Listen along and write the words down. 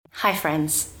Hi,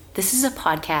 friends. This is a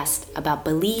podcast about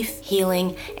belief,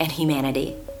 healing, and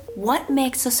humanity. What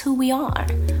makes us who we are?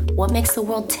 What makes the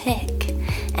world tick?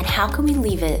 And how can we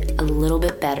leave it a little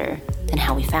bit better than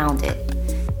how we found it?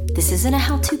 This isn't a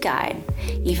how-to guide,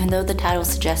 even though the title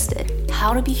suggests it.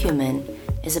 How to Be Human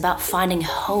is about finding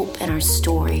hope in our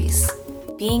stories,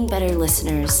 being better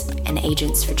listeners and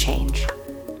agents for change.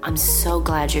 I'm so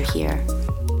glad you're here.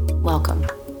 Welcome.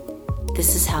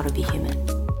 This is How to Be Human.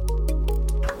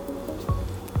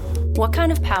 What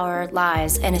kind of power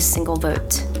lies in a single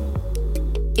vote?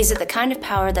 Is it the kind of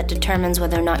power that determines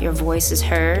whether or not your voice is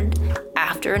heard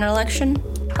after an election?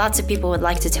 Lots of people would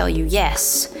like to tell you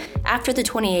yes. After the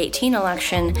 2018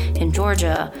 election in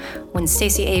Georgia, when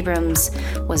Stacey Abrams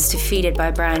was defeated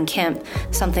by Brian Kemp,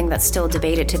 something that's still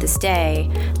debated to this day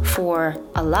for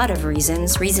a lot of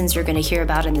reasons you're going to hear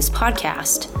about in this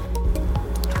podcast,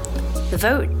 the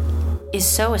vote is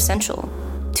so essential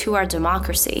to our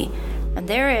democracy. And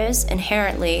there is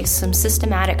inherently some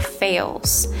systematic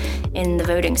fails in the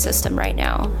voting system right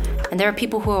now. And there are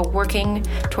people who are working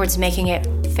towards making it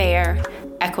fair,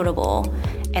 equitable,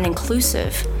 and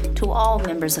inclusive to all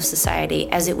members of society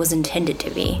as it was intended to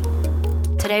be.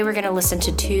 Today we're going to listen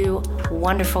to two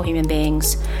wonderful human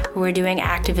beings who are doing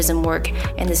activism work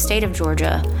in the state of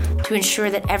Georgia to ensure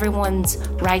that everyone's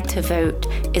right to vote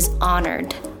is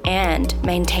honored and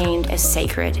maintained as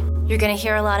sacred. You're going to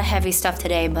hear a lot of heavy stuff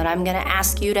today, but I'm going to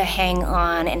ask you to hang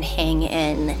on and hang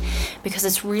in because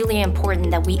it's really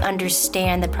important that we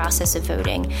understand the process of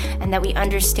voting and that we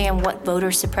understand what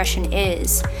voter suppression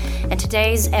is. And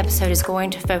today's episode is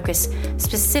going to focus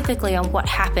specifically on what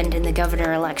happened in the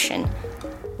governor election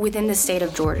within the state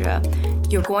of Georgia.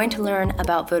 You're going to learn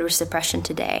about voter suppression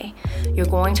today. You're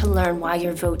going to learn why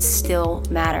your vote still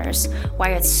matters, why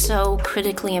it's so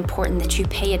critically important that you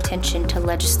pay attention to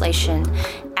legislation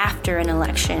after an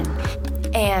election,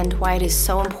 and why it is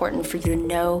so important for you to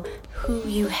know who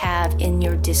you have in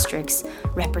your districts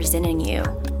representing you.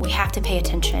 We have to pay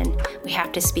attention. We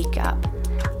have to speak up.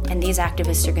 And these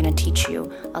activists are going to teach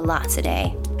you a lot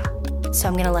today. So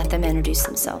I'm going to let them introduce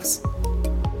themselves.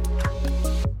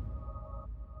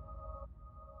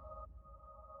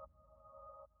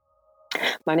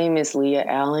 My name is Leea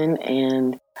Allen,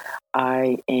 and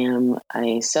I am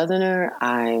a Southerner.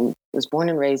 I was born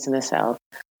and raised in the South,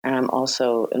 and I'm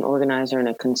also an organizer and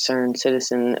a concerned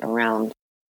citizen around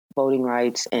voting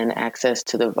rights and access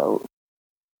to the vote.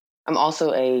 I'm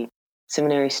also a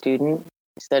seminary student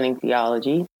studying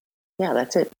theology. Yeah,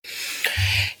 that's it.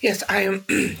 Yes, I am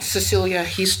Cecilia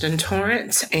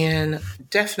Houston-Torrence, and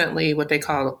definitely what they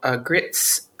call a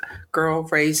grits girl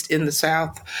raised in the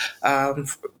South,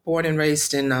 born and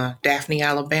raised in Daphne,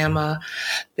 Alabama,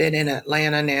 been in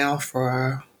Atlanta now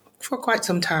for quite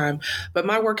some time. But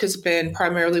my work has been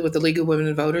primarily with the League of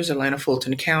Women Voters, Atlanta,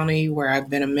 Fulton County, where I've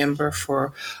been a member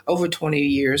for over 20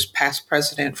 years, past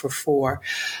president for 4.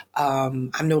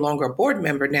 I'm no longer a board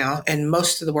member now, and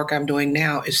most of the work I'm doing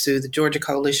now is through the Georgia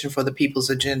Coalition for the People's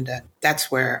Agenda.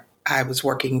 That's where I was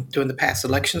working during the past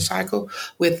election cycle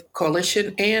with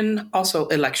coalition and also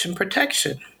election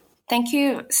protection. Thank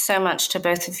you so much to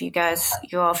both of you guys,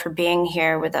 you all, for being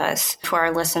here with us, for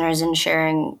our listeners, and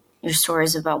sharing your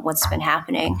stories about what's been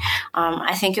happening.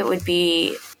 I think it would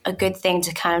be a good thing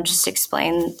to kind of just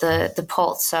explain the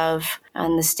pulse of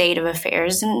and the state of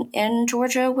affairs in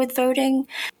Georgia with voting,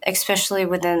 especially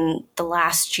within the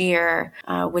last year,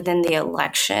 within the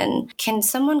election. Can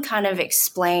someone kind of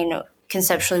explain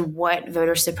conceptually what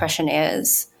voter suppression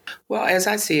is? Well, as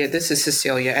I see it, this is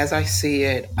Cecilia. As I see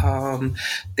it,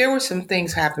 there were some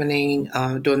things happening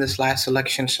during this last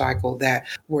election cycle that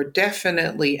were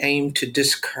definitely aimed to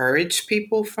discourage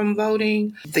people from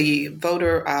voting. The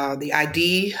voter, the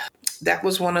ID, that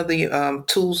was one of the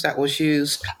tools that was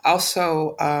used.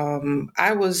 Also,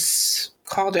 I was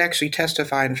called to actually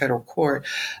testify in federal court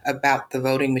about the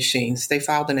voting machines. They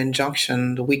filed an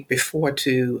injunction the week before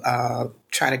to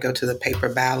try to go to the paper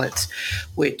ballots,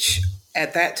 which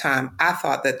at that time, I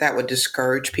thought that would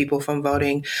discourage people from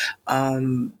voting.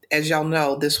 As y'all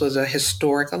know, this was a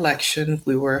historic election.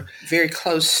 We were very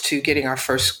close to getting our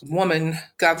first woman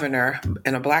governor,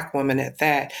 and a Black woman at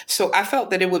that. So I felt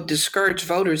that it would discourage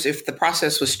voters if the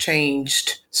process was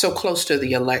changed so close to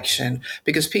the election,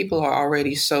 because people are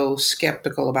already so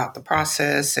skeptical about the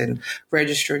process and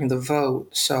registering the vote.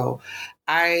 So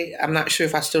I'm not sure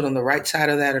if I stood on the right side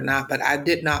of that or not, but I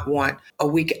did not want a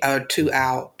week or two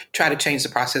out, try to change the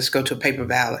process, go to a paper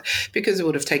ballot, because it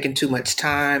would have taken too much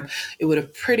time. It would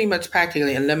have pretty much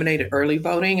practically eliminated early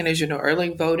voting. And as you know, early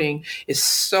voting is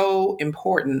so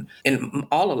important in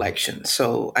all elections.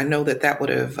 So I know that would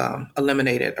have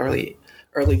eliminated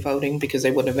early voting because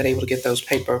they wouldn't have been able to get those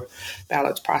paper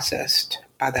ballots processed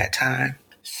by that time.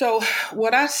 So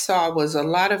what I saw was a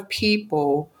lot of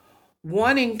people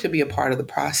wanting to be a part of the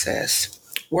process,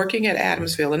 working at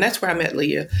Adamsville. And that's where I met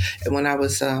Leah. And when I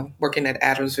was working at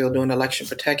Adamsville doing election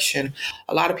protection,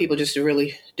 a lot of people just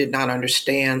really did not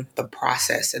understand the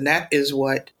process. And that is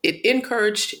what it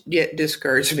encouraged yet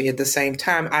discouraged me at the same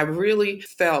time. I really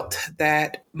felt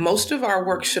that most of our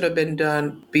work should have been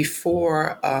done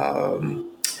before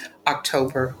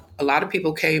October. A lot of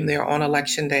people came there on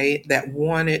election day that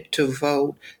wanted to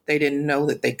vote. They didn't know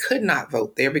that they could not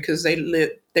vote there because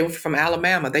they were from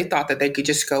Alabama. They thought that they could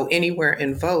just go anywhere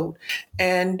and vote.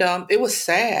 And it was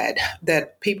sad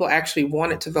that people actually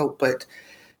wanted to vote, but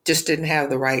just didn't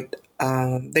have the right,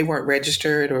 they weren't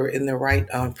registered or in the right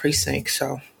precinct.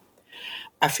 So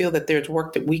I feel that there's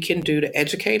work that we can do to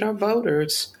educate our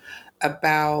voters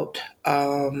about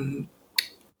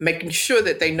making sure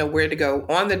that they know where to go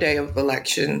on the day of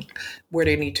election, where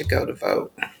they need to go to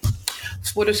vote.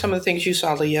 So what are some of the things you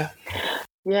saw, Leah?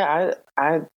 Yeah,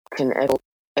 I can echo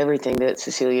everything that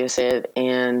Cecilia said.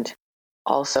 And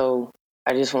also,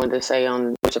 I just wanted to say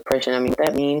on suppression, what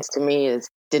that means to me is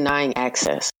denying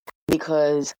access,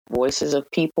 because voices of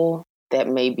people that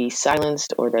may be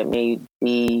silenced or that may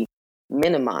be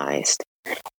minimized,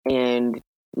 and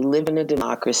live in a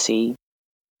democracy,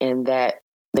 and that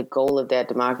the goal of that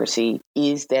democracy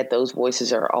is that those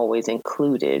voices are always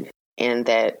included, and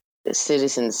that the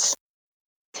citizens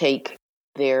take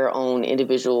their own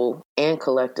individual and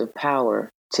collective power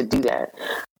to do that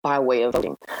by way of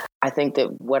voting. I think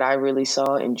that what I really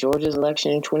saw in Georgia's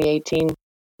election in 2018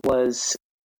 was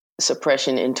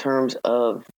suppression in terms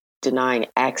of denying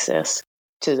access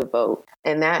to the vote.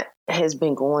 And that has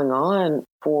been going on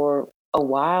for a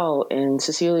while. And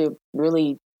Cecilia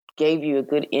really gave you a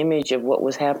good image of what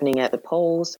was happening at the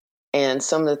polls and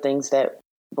some of the things that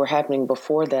were happening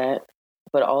before that,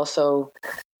 but also,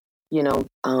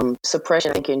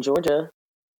 suppression, I think, in Georgia,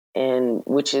 and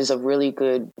which is a really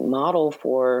good model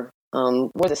for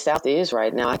where the South is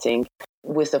right now, I think,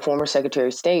 with the former Secretary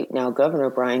of State, now Governor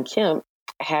Brian Kemp,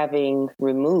 having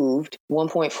removed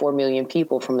 1.4 million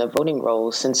people from the voting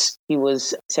rolls since he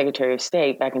was Secretary of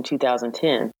State back in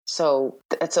 2010. So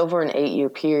that's over an 8-year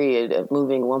period of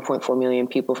moving 1.4 million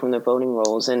people from the voting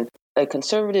rolls. And a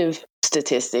conservative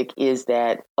statistic is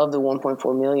that of the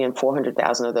 1.4 million,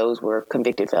 400,000 of those were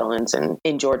convicted felons. And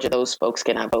in Georgia, those folks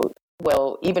cannot vote.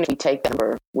 Well, even if we take that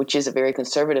number, which is a very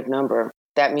conservative number,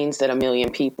 that means that 1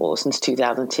 million people since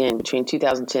 2010, between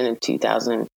 2010 and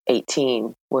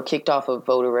 2018, were kicked off of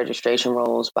voter registration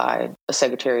rolls by a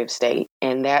Secretary of State.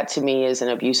 And that to me is an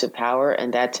abuse of power.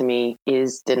 And that to me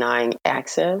is denying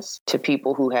access to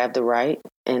people who have the right.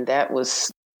 And that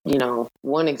was,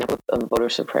 one example of voter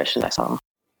suppression I saw.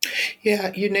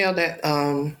 Yeah, you nailed that,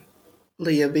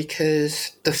 Leah,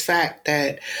 because the fact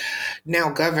that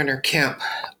now Governor Kemp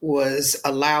was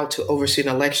allowed to oversee an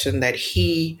election that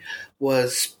he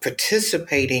was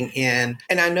participating in.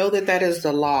 And I know that that is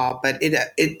the law, but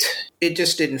it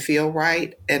just didn't feel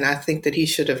right. And I think that he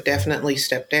should have definitely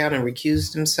stepped down and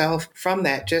recused himself from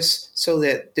that, just so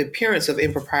that the appearance of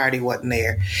impropriety wasn't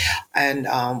there. And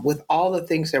with all the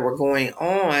things that were going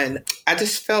on, I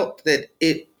just felt that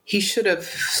he should have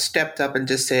stepped up and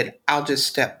just said, I'll just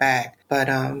step back. But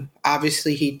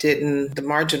obviously he didn't. The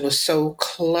margin was so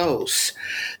close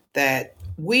that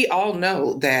we all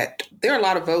know that there are a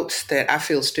lot of votes that I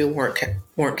feel still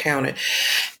weren't counted.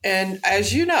 And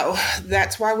as you know,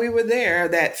 that's why we were there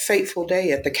that fateful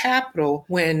day at the Capitol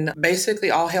when basically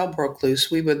all hell broke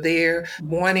loose. We were there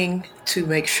wanting to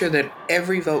make sure that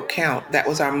every vote count. That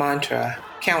was our mantra.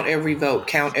 Count every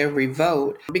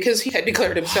vote, because he had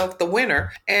declared himself the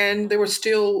winner and there were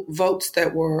still votes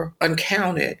that were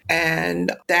uncounted,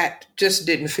 and that just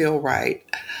didn't feel right.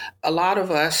 A lot of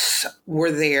us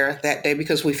were there that day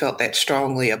because we felt that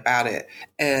strongly about it.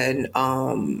 And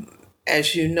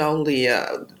as you know,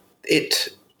 Leah, it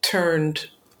turned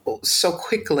so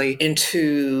quickly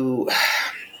into,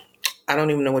 I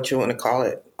don't even know what you want to call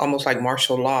it, almost like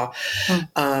martial law.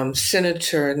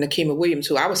 Senator Nikema Williams,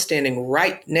 who I was standing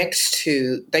right next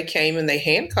to, they came and they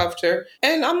handcuffed her.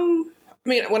 And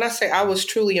when I say I was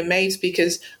truly amazed,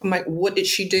 because I'm like, what did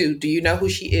she do? Do you know who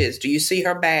she is? Do you see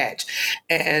her badge?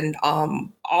 And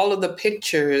all of the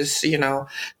pictures,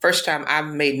 first time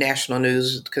I've made national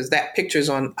news, because that picture's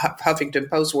on Huffington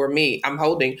Post where I'm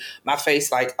holding my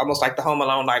face like almost like the Home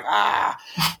Alone, like,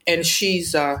 and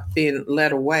she's being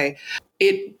led away.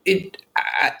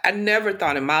 I never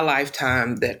thought in my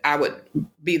lifetime that I would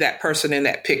be that person in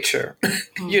that picture,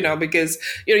 because,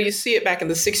 you see it back in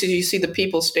the 60s, you see the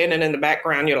people standing in the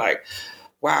background. You're like,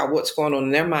 wow, what's going on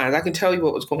in their minds. I can tell you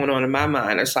what was going on in my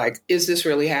mind. It's like, is this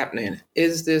really happening?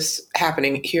 Is this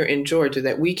happening here in Georgia,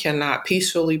 that we cannot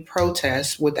peacefully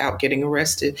protest without getting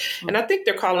arrested? Mm-hmm. And I think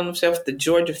they're calling themselves the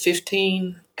Georgia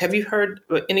 15. Have you heard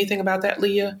anything about that,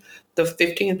 Leah? The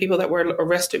 15 people that were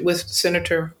arrested with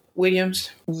Senator Williams?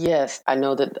 Yes, I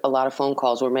know that a lot of phone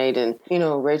calls were made. And,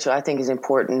 Rachel, I think it's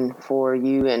important for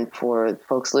you and for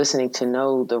folks listening to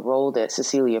know the role that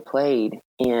Cecilia played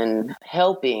in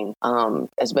helping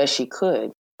as best she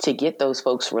could to get those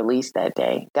folks released that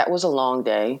day. That was a long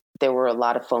day. There were a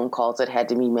lot of phone calls that had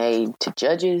to be made to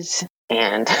judges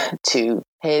and to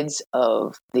heads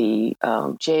of the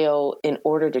jail in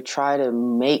order to try to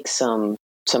make some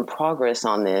progress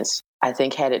on this. I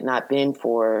think had it not been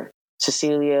for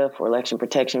Cecilia, for election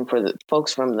protection, for the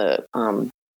folks from the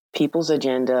People's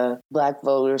Agenda, Black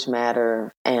Voters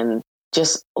Matter, and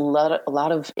just a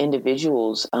lot of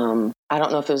individuals. I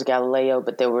don't know if it was Galileo,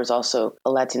 but there was also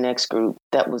a Latinx group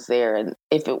that was there. And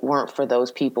if it weren't for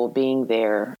those people being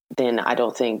there, then I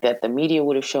don't think that the media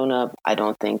would have shown up. I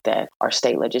don't think that our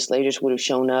state legislators would have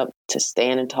shown up to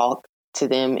stand and talk to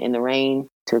them in the rain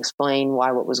to explain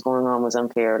why what was going on was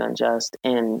unfair and unjust.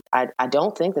 And I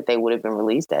don't think that they would have been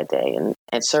released that day and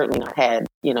certainly not had,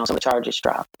 some of the charges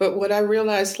dropped. But what I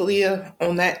realized, Leah,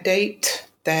 on that date,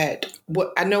 that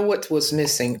I know what was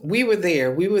missing. We were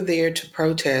there to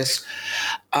protest.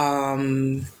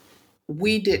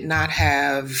 We did not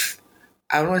have,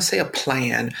 I don't want to say a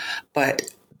plan,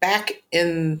 but back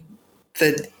in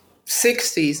the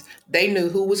 60s, they knew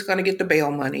who was going to get the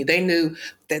bail money. They knew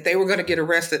that they were going to get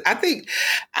arrested.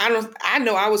 I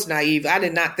know I was naive. I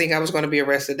did not think I was going to be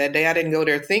arrested that day. I didn't go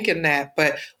there thinking that,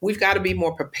 but we've got to be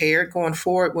more prepared going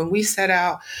forward. When we set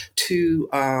out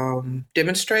to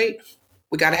demonstrate,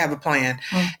 we got to have a plan.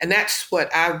 And that's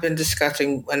what I've been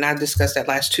discussing, and I discussed that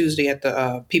last Tuesday at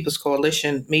the People's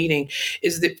Coalition meeting,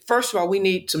 is that, first of all, we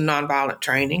need some nonviolent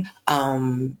training.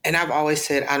 And I've always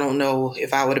said, I don't know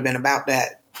if I would have been about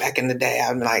that back in the day.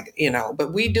 I'm like,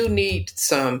 but we do need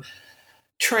some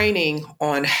training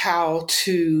on how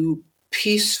to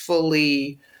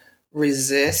peacefully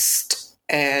resist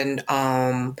and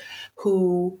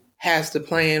who has the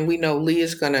plan. We know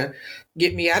Leah's going to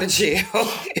get me out of jail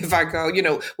if I go,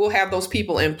 we'll have those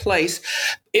people in place.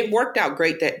 It worked out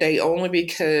great that day only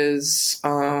because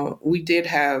we did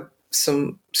have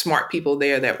some smart people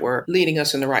there that were leading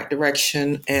us in the right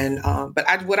direction. And but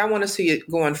what I want to see it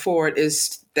going forward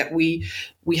is that we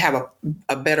have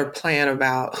a better plan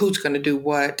about who's going to do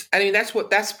what. I mean,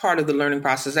 that's part of the learning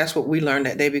process. That's what we learned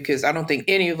that day, because I don't think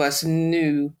any of us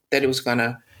knew that it was going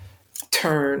to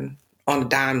turn on a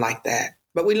dime like that.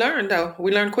 But we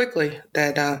learned quickly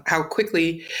that how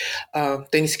quickly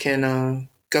things can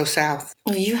go south.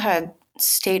 Well, you had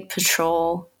State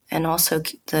Patrol and also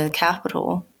the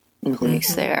Capitol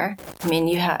police there. I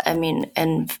mean,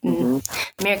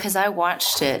 because I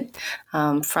watched it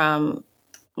from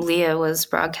Leah was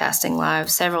broadcasting live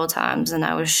several times, and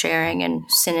I was sharing and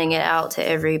sending it out to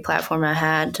every platform I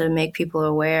had to make people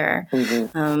aware.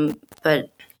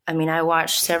 But I mean, I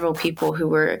watched several people who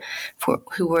were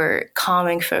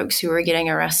calming folks who were getting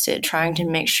arrested, trying to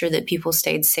make sure that people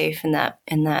stayed safe in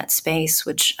that space,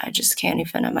 which I just can't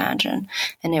even imagine.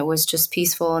 And it was just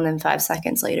peaceful. And then 5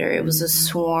 seconds later, it was a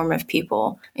swarm of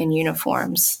people in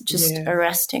uniforms just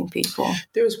arresting people.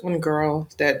 There was one girl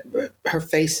that her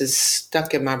face is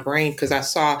stuck in my brain because I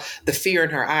saw the fear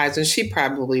in her eyes, and she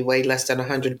probably weighed less than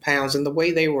 100 pounds. And the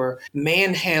way they were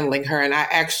manhandling her, and I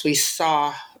actually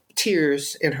saw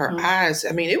tears in her eyes.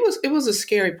 I mean, it was a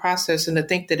scary process. And to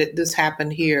think that this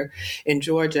happened here in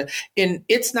Georgia, and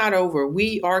it's not over.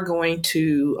 We are going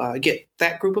to get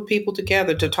that group of people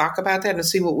together to talk about that and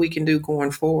see what we can do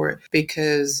going forward,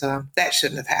 because that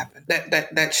shouldn't have happened.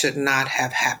 That should not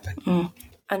have happened.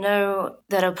 I know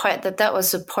that that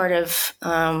was a part of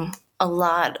a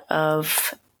lot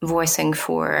of voicing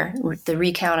for the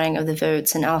recounting of the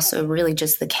votes, and also really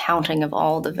just the counting of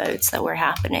all the votes that were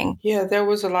happening. Yeah, there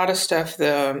was a lot of stuff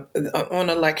on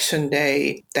election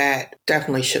day that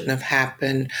definitely shouldn't have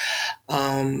happened.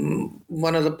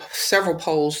 One of the several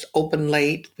polls opened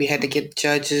late. We had to get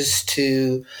judges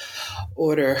to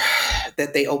order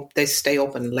that they stay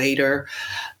open later.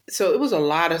 So it was a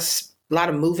lot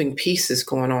of moving pieces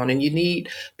going on, and you need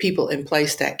people in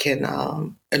place that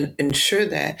can ensure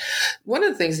that. One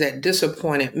of the things that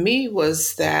disappointed me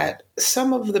was that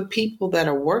some of the people that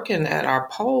are working at our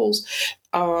polls,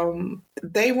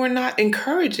 they were not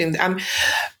encouraging.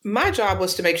 My job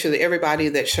was to make sure that everybody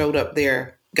that showed up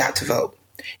there got to vote.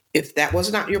 If that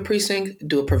was not your precinct,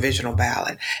 do a provisional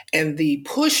ballot. And the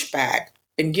pushback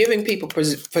and giving people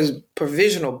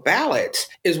provisional ballots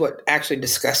is what actually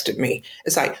disgusted me.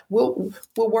 It's like, we'll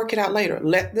work it out later.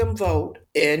 Let them vote.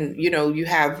 And, you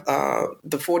have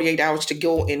the 48 hours to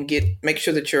go and make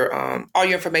sure that your all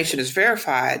your information is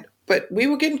verified. But we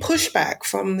were getting pushback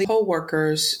from the poll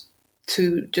workers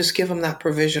to just give them that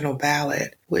provisional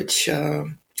ballot, which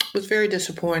was very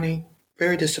disappointing.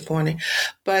 Very disappointing.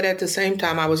 But at the same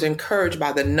time, I was encouraged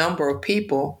by the number of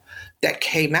people that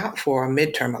came out for a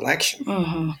midterm election.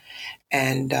 Mm-hmm.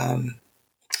 And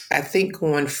I think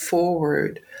going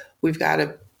forward, we've got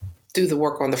to do the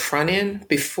work on the front end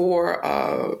before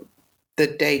the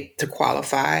date to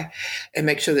qualify and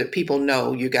make sure that people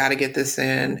know you got to get this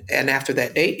in. And after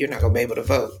that date, you're not going to be able to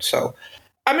vote. So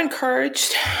I'm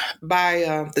encouraged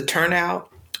by the turnout.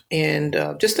 And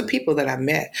just the people that I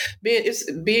met,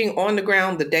 being on the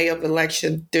ground the day of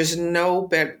election, there's no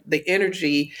better, the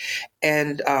energy,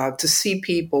 and to see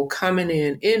people coming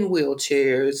in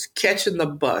wheelchairs, catching the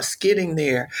bus, getting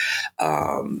there.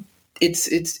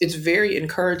 It's very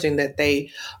encouraging that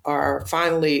they are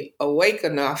finally awake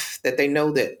enough that they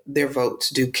know that their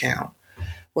votes do count.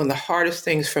 One of the hardest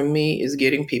things for me is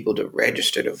getting people to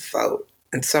register to vote.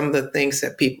 And some of the things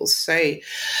that people say,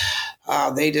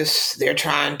 they're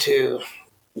trying to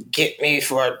get me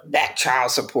for back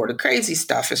child support or crazy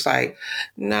stuff. It's like,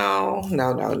 no.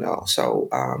 So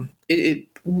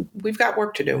we've got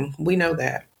work to do. We know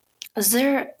that. Is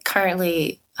there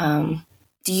currently, do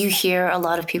you hear a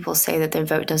lot of people say that their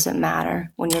vote doesn't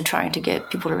matter when you're trying to get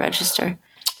people to register?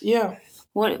 Yeah.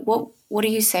 What do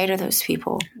you say to those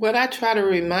people? What I try to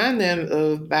remind them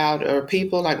about are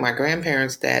people like my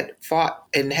grandparents that fought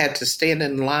and had to stand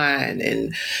in line,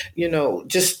 and,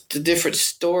 just the different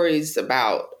stories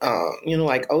about,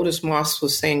 like Otis Moss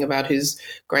was saying about his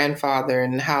grandfather,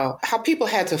 and how people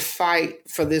had to fight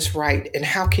for this right, and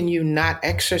how can you not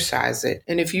exercise it?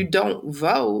 And if you don't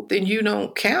vote, then you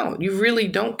don't count. You really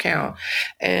don't count.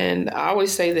 And I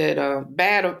always say that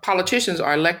bad politicians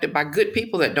are elected by good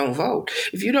people that don't vote.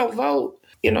 If you don't vote,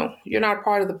 you're not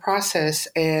part of the process,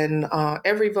 and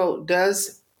every vote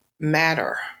does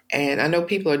matter. And I know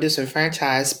people are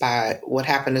disenfranchised by what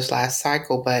happened this last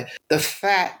cycle, but the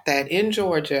fact that in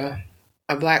Georgia,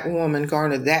 a Black woman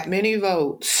garnered that many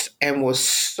votes and was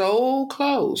so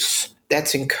close,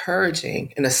 that's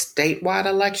encouraging in a statewide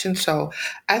election. So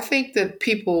I think that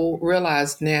people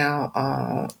realize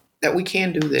now that we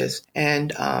can do this.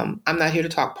 And I'm not here to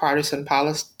talk partisan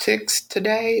politics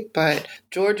today, but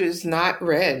Georgia is not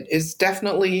red. It's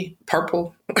definitely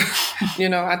purple.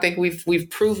 I think we've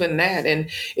proven that.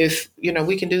 And if,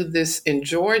 we can do this in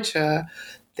Georgia,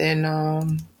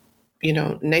 then,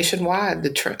 nationwide,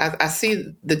 I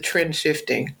see the trend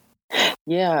shifting.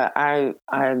 Yeah, I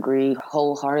agree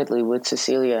wholeheartedly with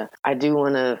Cecilia. I do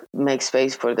want to make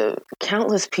space for the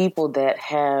countless people that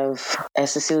have,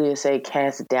 as Cecilia said,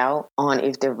 cast doubt on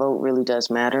if their vote really does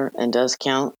matter and does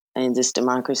count in this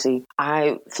democracy.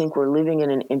 I think we're living in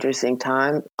an interesting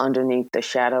time underneath the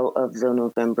shadow of the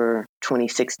November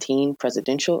 2016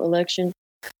 presidential election.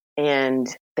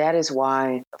 And that is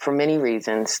why, for many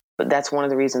reasons, but that's one of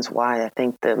the reasons why I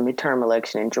think the midterm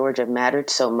election in Georgia mattered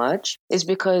so much, is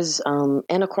because,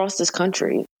 and across this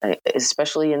country,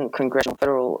 especially in congressional,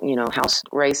 federal, House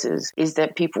races, is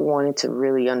that people wanted to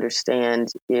really understand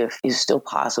if it's still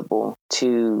possible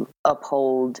to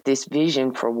uphold this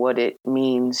vision for what it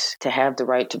means to have the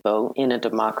right to vote in a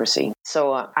democracy.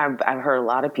 So I've heard a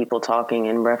lot of people talking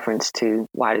in reference to,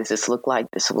 why does this look like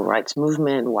the civil rights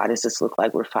movement? Why does this look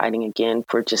like we're fighting again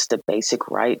for just a basic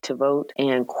right to vote,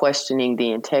 and questioning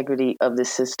the integrity of the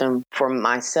system? For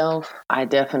myself, I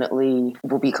definitely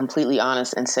will be completely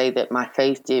honest and say that my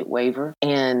faith did waver,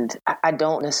 and I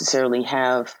don't necessarily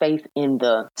have faith in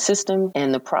the system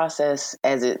and the process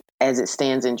as it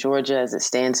stands in Georgia, as it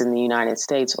stands in the United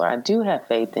States. What I do have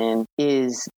faith in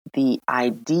is the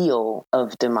ideal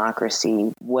of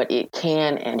democracy, what it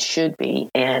can and should be,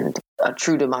 and a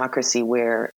true democracy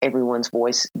where everyone's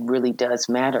voice really does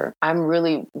matter. I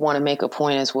really want to make a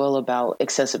point as well about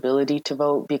accessibility to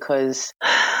vote, because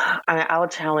I'll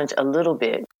challenge a little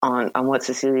bit on what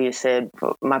Cecilia said.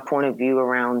 My point of view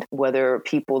around whether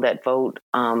people that vote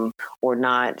or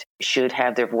not should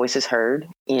have their voices heard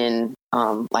in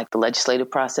like the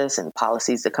legislative process and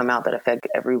policies that come out that affect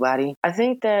everybody. I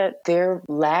think that their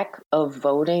lack of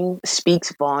voting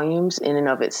speaks volumes in and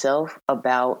of itself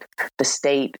about the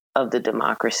state of the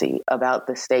democracy, about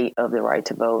the state of the right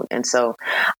to vote. And so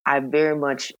I very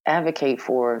much advocate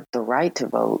for the right to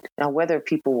vote. Now, whether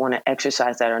people want to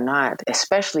exercise that or not,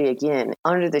 especially again,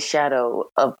 under the shadow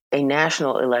of a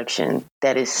national election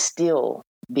that is still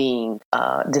being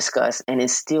discussed and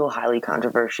is still highly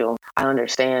controversial. I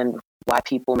understand why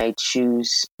people may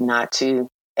choose not to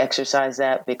exercise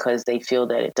that because they feel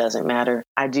that it doesn't matter.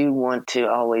 I do want to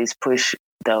always push,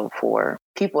 though, for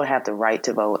people to have the right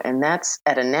to vote. And that's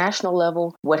at a national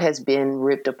level, what has been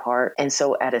ripped apart. And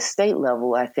so at a state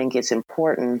level, I think it's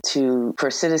important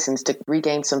for citizens to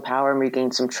regain some power and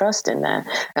regain some trust in that.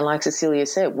 And like Cecilia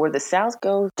said, where the South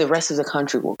goes, the rest of the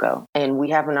country will go. And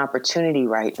we have an opportunity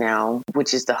right now,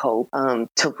 which is the hope,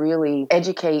 to really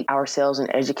educate ourselves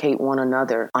and educate one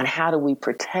another on how do we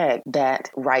protect that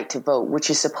right to vote, which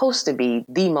is supposed to be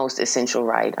the most essential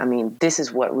right. I mean, this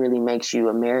is what really makes you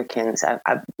Americans.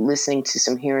 I'm listening to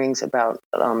some hearings about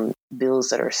bills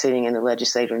that are sitting in the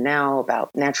legislature now about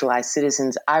naturalized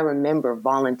citizens. I remember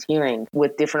volunteering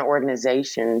with different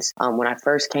organizations when I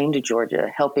first came to Georgia,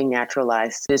 helping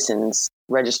naturalized citizens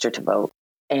register to vote.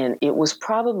 And it was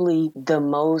probably the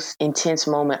most intense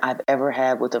moment I've ever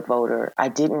had with a voter. I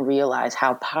didn't realize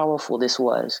how powerful this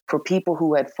was for people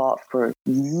who had fought for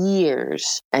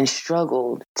years and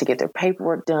struggled to get their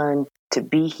paperwork done, to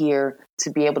be here, to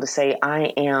be able to say,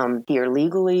 I am here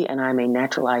legally and I'm a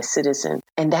naturalized citizen.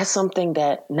 And that's something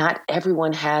that not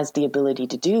everyone has the ability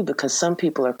to do because some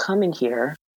people are coming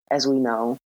here, as we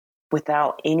know,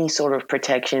 without any sort of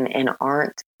protection and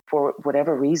aren't, for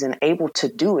whatever reason, able to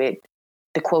do it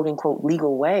the quote unquote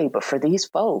legal way. But for these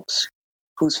folks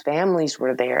whose families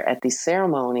were there at these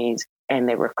ceremonies and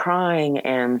they were crying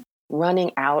and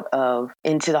running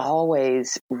into the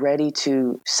hallways ready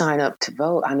to sign up to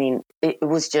vote. I mean, it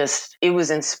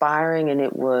was inspiring and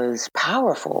it was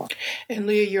powerful. And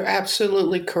Leah, you're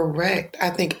absolutely correct. I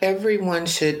think everyone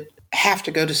should have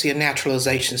to go to see a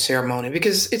naturalization ceremony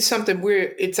because it's something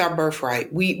it's our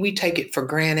birthright. We take it for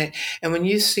granted. And when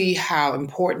you see how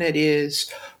important it is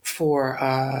for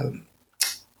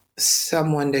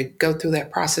someone to go through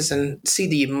that process and see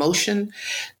the emotion,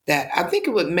 that I think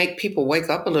it would make people wake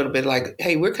up a little bit like,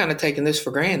 hey, we're kind of taking this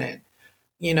for granted,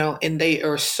 and they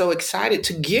are so excited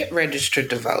to get registered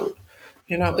to vote.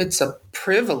 It's a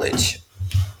privilege.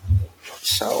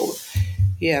 So,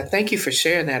 yeah, thank you for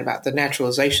sharing that about the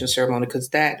naturalization ceremony because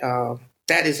that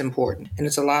is important. And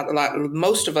it's a lot,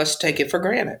 most of us take it for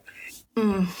granted.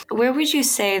 Where would you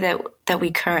say that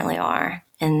we currently are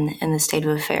in the state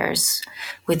of affairs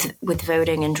with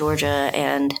voting in Georgia?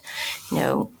 And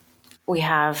we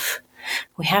have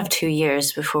 2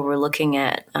 years before we're looking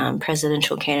at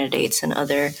presidential candidates and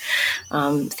other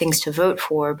things to vote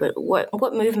for. But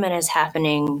what movement is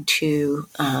happening to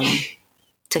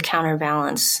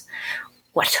counterbalance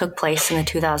what took place in the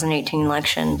 2018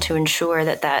 election to ensure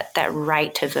that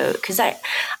right to vote? Because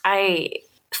I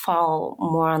fall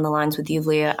more on the lines with you,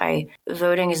 Leah.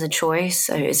 Voting is a choice.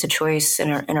 It's a choice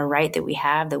and a right that we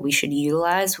have that we should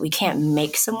utilize. We can't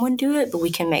make someone do it, but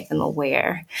we can make them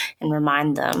aware and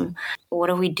remind them. What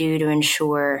do we do to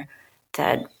ensure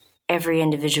that every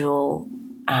individual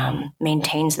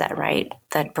maintains that right,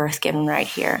 that birth-given right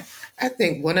here? I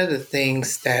think one of the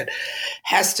things that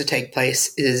has to take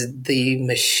place is the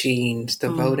machines, the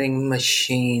voting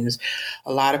machines.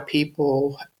 A lot of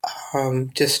people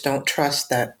just don't trust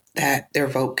that their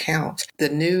vote counts. The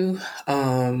new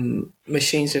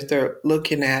machines that they're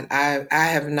looking at, I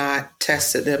have not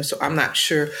tested them, so I'm not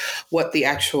sure what the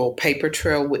actual paper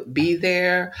trail would be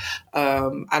there.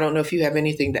 I don't know if you have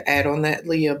anything to add on that,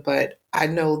 Leah, but I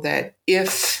know that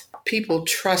if people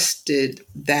trusted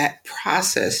that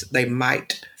process, they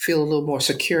might feel a little more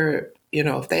secure.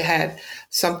 If they had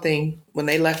something when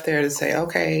they left there to say,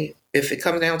 okay, if it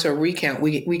comes down to a recount,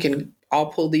 we can all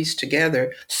pull these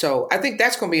together. So I think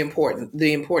that's going to be important.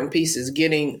 The important piece is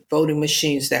getting voting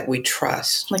machines that we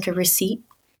trust. Like a receipt?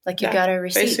 Like you got a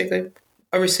receipt? Basically,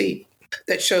 a receipt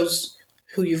that shows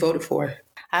who you voted for.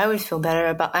 I would feel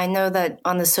better I know that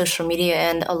on the social media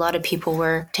end, a lot of people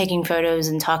were taking photos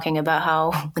and talking about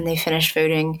how when they finished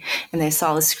voting and they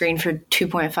saw the screen for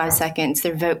 2.5 seconds,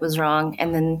 their vote was wrong,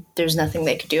 and then there's nothing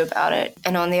they could do about it.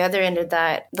 And on the other end of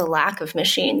that, the lack of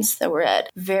machines that were at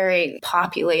very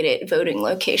populated voting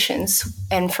locations.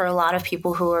 And for a lot of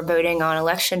people who are voting on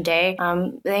election day,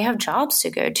 they have jobs to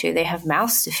go to. They have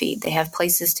mouths to feed. They have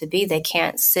places to be. They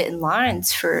can't sit in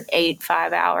lines for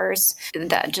 5 hours.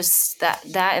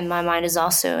 That in my mind is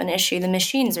also an issue. The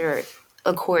machines are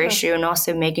a core issue, and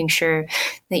also making sure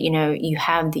that you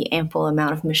have the ample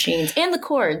amount of machines and the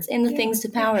cords and the things to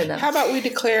power them. How about we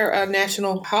declare a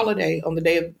national holiday on the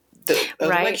day of the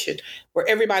election, where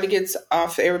everybody gets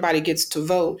off, everybody gets to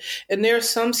vote? And there are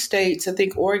some states, I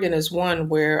think Oregon is one,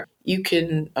 where you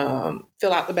can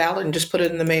fill out the ballot and just put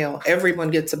it in the mail. Everyone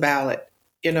gets a ballot,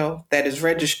 that is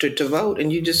registered to vote,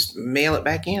 and you just mail it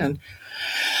back in.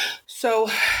 So,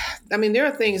 I mean, there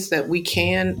are things that we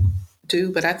can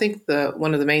do, but I think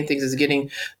one of the main things is getting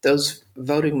those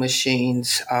voting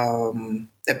machines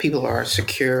that people are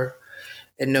secure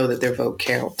and know that their vote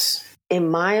counts. In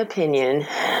my opinion,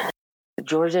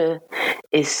 Georgia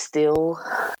is still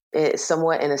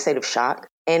somewhat in a state of shock.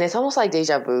 And it's almost like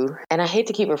deja vu. And I hate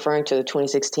to keep referring to the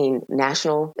 2016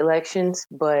 national elections,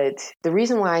 but the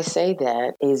reason why I say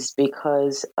that is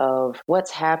because of what's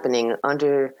happening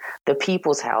under the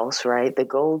People's House, right? The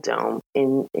Gold Dome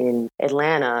in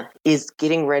Atlanta is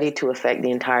getting ready to affect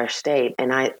the entire state.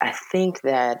 And I think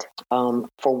that,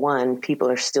 for one, people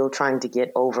are still trying to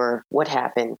get over what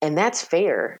happened. And that's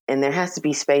fair. And there has to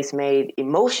be space made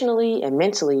emotionally and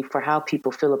mentally for how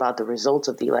people feel about the results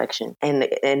of the election. And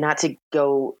not to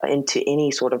go into any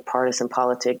sort of partisan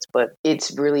politics, but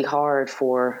it's really hard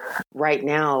for right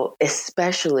now,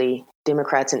 especially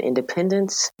Democrats and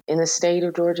independents in the state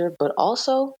of Georgia, but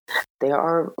also there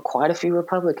are quite a few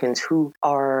Republicans who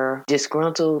are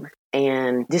disgruntled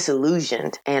and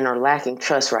disillusioned and are lacking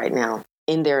trust right now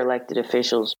in their elected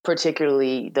officials,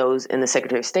 particularly those in the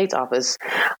Secretary of State's office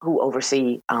who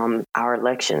oversee our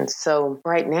elections. So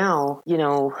right now,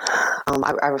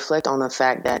 I reflect on the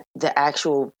fact that the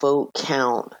actual vote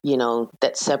count,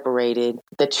 that separated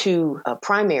the two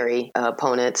primary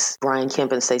opponents, Brian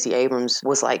Kemp and Stacey Abrams,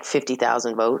 was like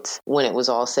 50,000 votes when it was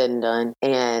all said and done.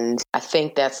 And I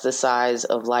think that's the size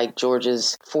of like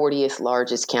Georgia's 40th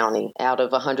largest county out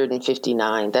of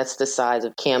 159. That's the size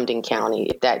of Camden County.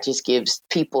 If that just gives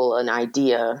people an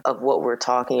idea of what we're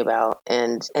talking about.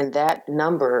 And that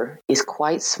number is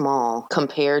quite small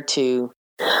compared to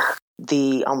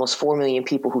the almost 4 million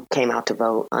people who came out to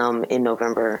vote in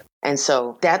November. And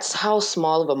so that's how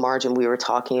small of a margin we were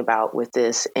talking about with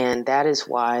this. And that is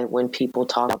why when people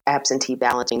talk about absentee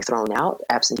ballots being thrown out,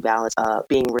 absentee ballots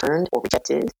being returned or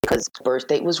rejected because birth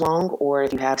date was wrong, or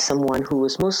if you have someone who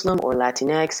was Muslim or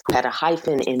Latinx who had a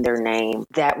hyphen in their name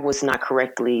that was not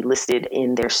correctly listed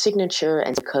in their signature,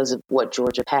 and because of what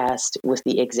Georgia passed with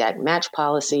the exact match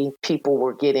policy, people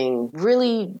were getting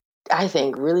really, I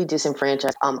think, really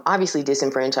disenfranchised, obviously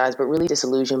disenfranchised, but really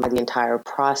disillusioned by the entire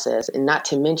process. And not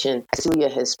to mention, Cecilia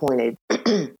has pointed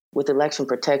with election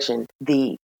protection,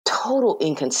 the total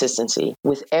inconsistency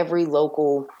with every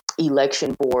local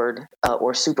election board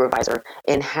or supervisor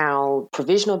and how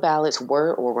provisional ballots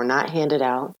were or were not handed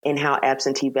out and how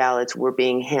absentee ballots were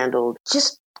being handled.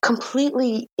 Just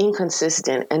completely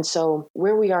inconsistent. And so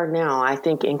where we are now, I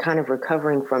think, in kind of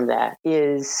recovering from that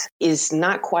is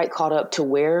not quite caught up to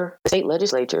where the state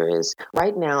legislature is.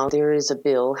 Right now, there is a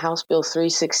bill, House Bill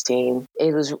 316.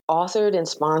 It was authored and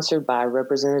sponsored by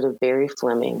Representative Barry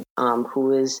Fleming,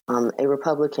 who is a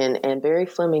Republican. And Barry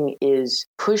Fleming is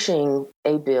pushing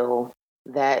a bill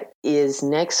that is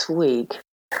next week.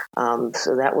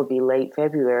 So that would be late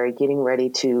February, getting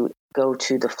ready to go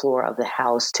to the floor of the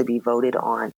House to be voted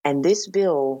on. And this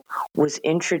bill was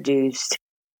introduced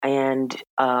and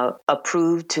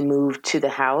approved to move to the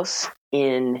House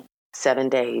in 7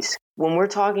 days. When we're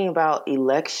talking about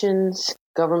elections,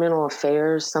 governmental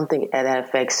affairs, something that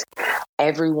affects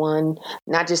everyone,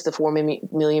 not just the 4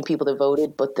 million people that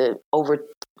voted, but the over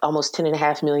almost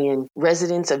 10.5 million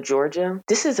residents of Georgia,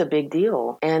 this is a big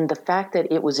deal. And the fact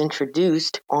that it was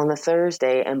introduced on the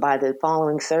Thursday and by the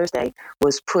following Thursday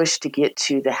was pushed to get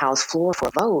to the House floor for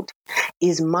a vote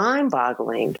is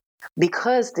mind-boggling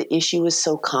because the issue is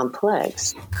so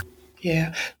complex.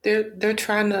 Yeah, they're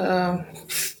trying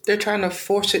to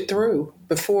force it through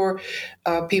before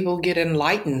people get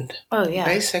enlightened. Oh yeah,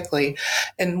 basically.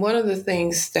 And one of the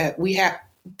things that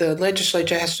the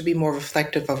legislature has to be more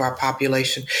reflective of our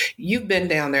population. You've been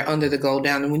down there under the Gold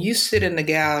Dome, and when you sit in the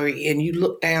gallery and you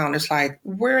look down, it's like,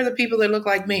 where are the people that look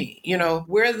like me?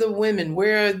 Where are the women?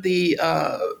 Where are the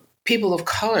people of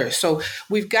color? So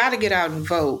we've got to get out and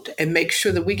vote and make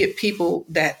sure that we get people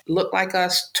that look like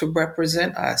us to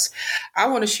represent us. I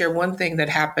want to share one thing that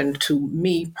happened to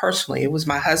me personally. It was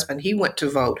my husband. He went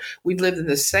to vote. We lived in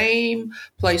the same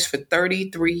place for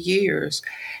 33 years.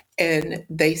 And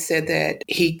they said that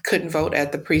he couldn't vote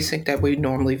at the precinct that we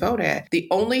normally vote at. The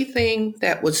only thing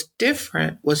that was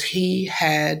different was he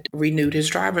had renewed his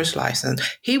driver's license.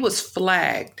 He was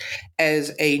flagged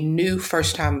as a new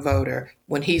first-time voter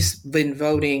when he's been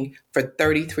voting for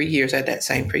 33 years at that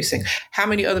same precinct. How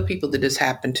many other people did this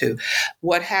happen to?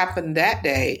 What happened that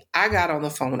day, I got on the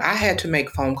phone. I had to make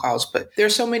phone calls, but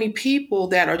there's so many people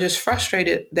that are just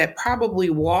frustrated that probably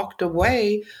walked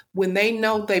away when they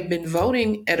know they've been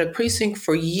voting at a precinct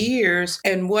for years.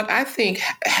 And what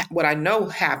I know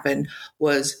happened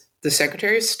was the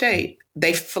Secretary of State,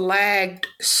 they flagged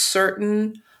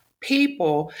certain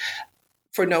people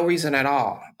for no reason at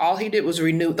all. All he did was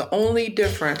renew. The only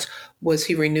difference was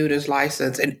he renewed his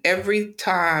license. And every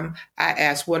time I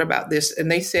asked, what about this?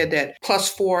 And they said that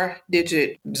plus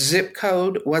 4-digit zip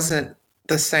code wasn't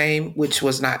the same, which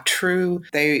was not true.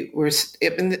 They were,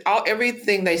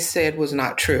 everything they said was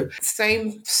not true.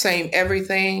 Same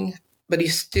everything, but he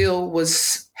still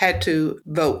had to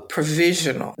vote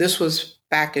provisional. This was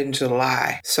back in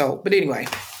July. So, but anyway,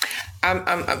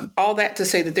 I'm all that to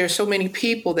say that there's so many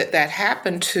people that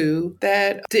happened to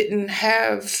that didn't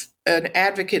have an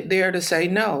advocate there to say,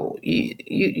 no,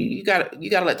 you got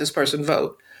to let this person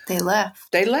vote. They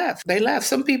left.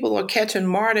 Some people are catching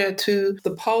MARTA to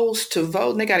the polls to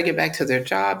vote, and they got to get back to their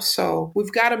jobs. So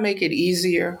we've got to make it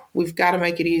easier. We've got to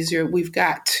make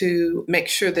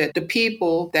sure that the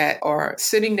people that are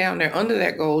sitting down there under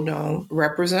that gold dome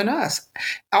represent us.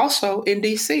 Also in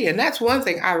D.C. And that's one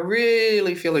thing I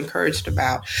really feel encouraged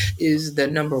about is the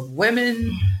number of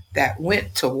women that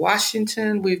went to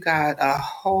Washington. We've got a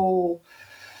whole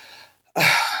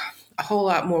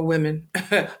lot more women,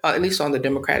 at least on the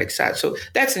Democratic side. So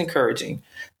that's encouraging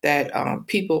that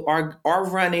people are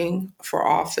running for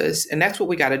office. And that's what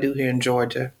we got to do here in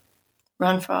Georgia.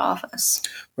 Run for office.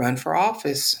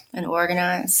 And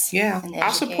organize. Yeah. And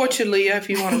I'll support you, Leah, if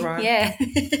you want to run. Yeah.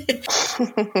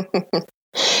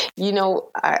 You know,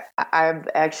 I've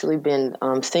actually been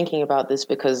thinking about this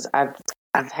because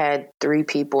I've had 3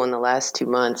 people in the last 2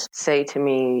 months say to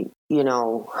me, you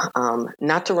know,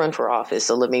 not to run for office.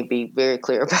 So let me be very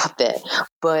clear about that.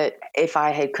 But if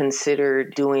I had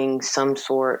considered doing some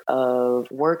sort of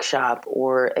workshop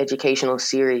or educational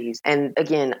series, and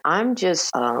again, I'm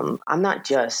not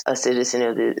just a citizen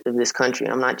of this country.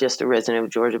 I'm not just a resident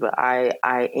of Georgia, but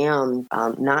I am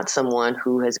not someone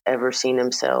who has ever seen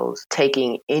themselves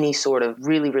taking any sort of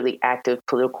really, really active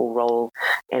political role.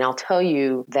 And I'll tell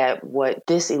you that what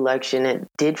this election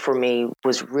did for me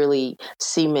was really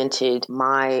cemented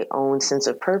my own sense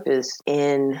of purpose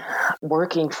in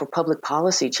working for public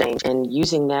policy change, and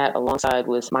using that alongside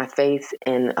with my faith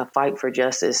in a fight for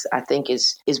justice, I think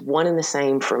is one and the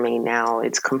same for me now.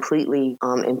 It's completely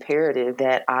imperative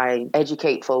that I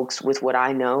educate folks with what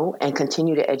I know and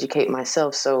continue to educate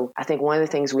myself. So I think one of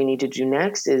the things we need to do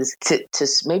next is to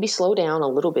maybe slow down a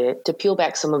little bit, to peel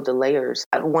back some of the layers.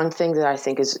 One thing that I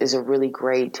think is a really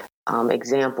great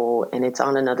example, and it's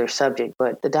on another subject,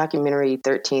 but the documentary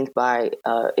 13th by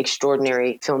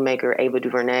extraordinary filmmaker Ava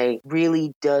DuVernay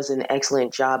really does an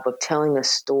excellent job of telling a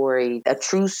story, a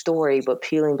true story, but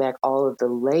peeling back all of the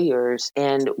layers.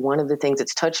 And one of the things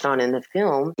that's touched on in the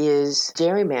film is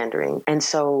gerrymandering. And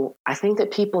so I think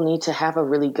that people need to have a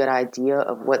really good idea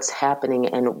of what's happening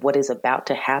and what is about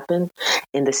to happen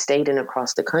in the state and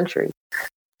across the country.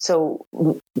 So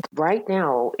right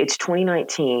now, it's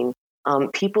 2019.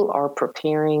 People are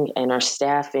preparing and are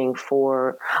staffing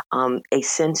for a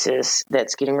census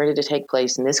that's getting ready to take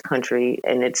place in this country.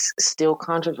 And it's still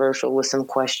controversial with some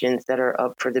questions that are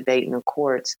up for debate in the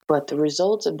courts. But the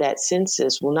results of that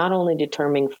census will not only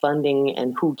determine funding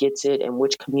and who gets it and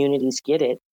which communities get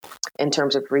it in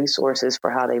terms of resources for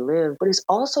how they live, but it's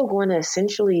also going to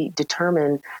essentially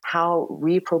determine how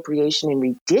reappropriation and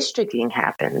redistricting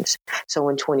happens. So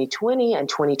in 2020 and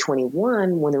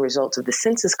 2021, when the results of the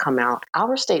census come out,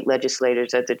 our state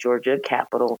legislators at the Georgia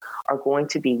Capitol are going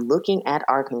to be looking at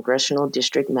our congressional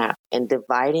district map and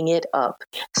dividing it up,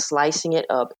 slicing it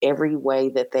up every way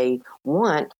that they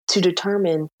want to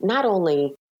determine not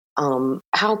only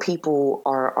how people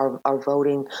are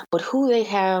voting, but who they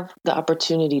have the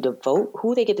opportunity to vote,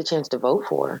 who they get the chance to vote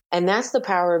for. And that's the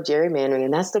power of gerrymandering,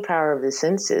 and that's the power of the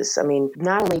census. I mean,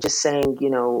 not only just saying,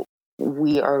 you know,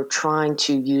 we are trying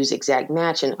to use exact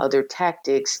match and other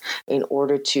tactics in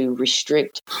order to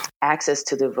restrict access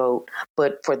to the vote.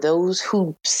 But for those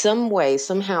who some way,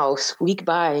 somehow squeak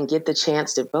by and get the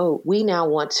chance to vote, we now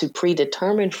want to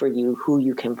predetermine for you who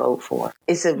you can vote for.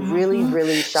 It's a really,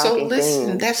 really shocking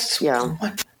thing.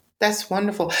 That's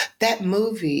wonderful. That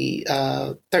movie,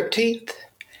 13th,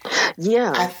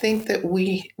 yeah, I think that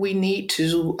we need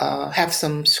to have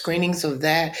some screenings of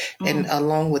that, and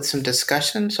along with some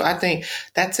discussion. So I think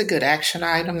that's a good action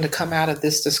item to come out of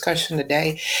this discussion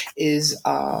today. Is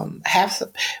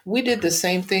we did the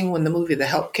same thing when the movie The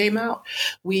Help came out.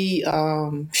 We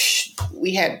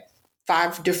had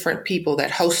 5 different people that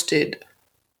hosted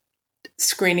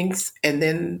screenings, and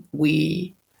then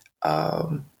we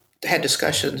had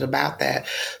discussions about that.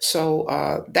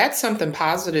 So that's something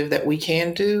positive that we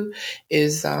can do,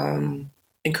 is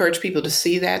encourage people to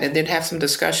see that and then have some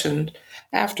discussion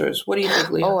afterwards. What do you think,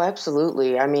 Leah? Oh,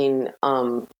 absolutely. I mean,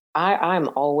 I'm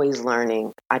always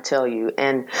learning, I tell you,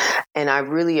 and I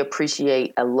really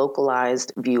appreciate a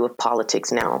localized view of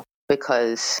politics now.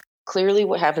 because clearly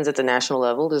what happens at the national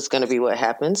level is going to be what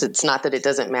happens. It's not that it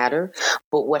doesn't matter,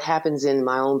 but what happens in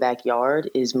my own backyard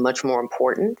is much more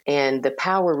important. And the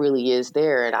power really is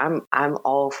there. And I'm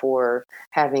all for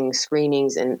having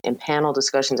screenings and panel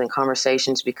discussions and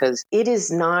conversations, because it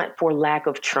is not for lack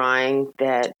of trying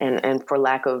that and for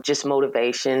lack of just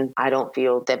motivation. I don't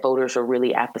feel that voters are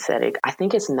really apathetic. I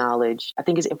think it's knowledge. I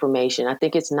think it's information. I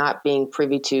think it's not being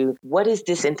privy to what is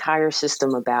this entire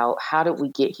system about? How did we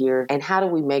get here? And how do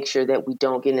we make sure that we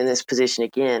don't get in this position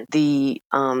again? The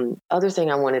other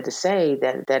thing I wanted to say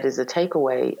that is a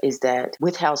takeaway is that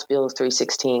with House Bill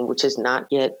 316, which has not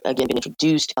yet, again, been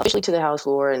introduced officially to the House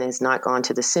floor and has not gone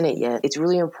to the Senate yet, it's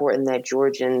really important that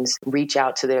Georgians reach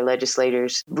out to their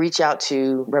legislators, reach out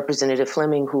to Representative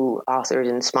Fleming, who authored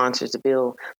and sponsors the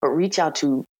bill, but reach out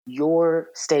to your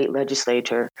state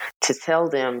legislator to tell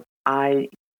them, I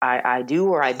do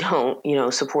or I don't,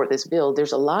 support this bill.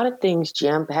 There's a lot of things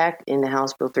jam-packed in the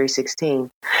House Bill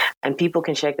 316, and people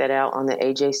can check that out on the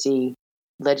AJC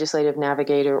Legislative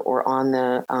Navigator or on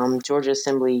the Georgia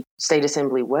State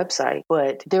Assembly website.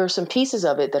 But there are some pieces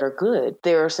of it that are good.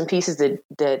 There are some pieces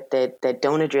that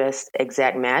don't address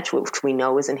exact match, which we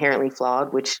know is inherently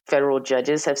flawed, which federal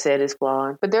judges have said is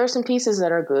flawed. But there are some pieces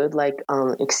that are good, like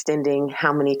extending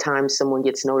how many times someone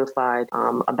gets notified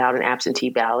about an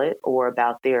absentee ballot or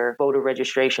about their voter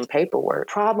registration paperwork.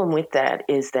 Problem with that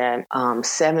is that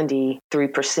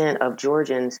 73% of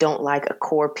Georgians don't like a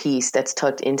core piece that's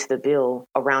tucked into the bill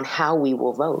around how we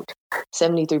will vote.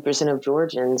 73% of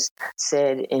Georgians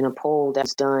said in a poll that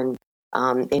was done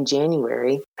in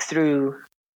January through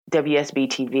WSB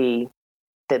TV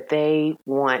that they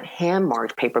want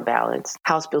hand-marked paper ballots.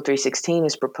 House Bill 316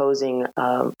 is proposing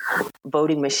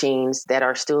voting machines that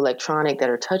are still electronic, that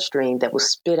are touchscreen, that will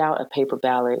spit out a paper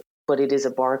ballot, but it is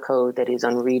a barcode that is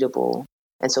unreadable.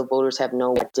 And so voters have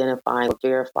no way of identifying or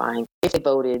verifying if they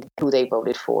voted, who they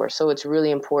voted for. So it's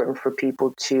really important for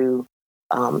people to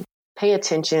pay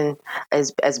attention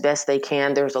as best they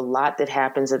can. There's a lot that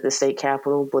happens at the state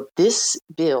capitol, but this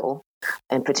bill,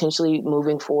 and potentially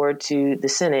moving forward to the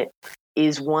Senate,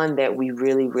 is one that we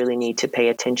really, really need to pay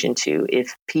attention to.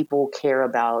 If people care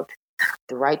about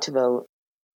the right to vote,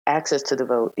 access to the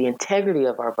vote, the integrity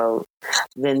of our vote,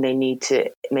 then they need to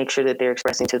make sure that they're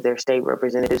expressing to their state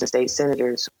representatives and state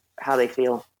senators how they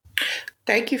feel.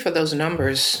 Thank you for those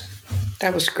numbers.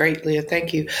 That was great, Leah.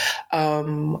 Thank you.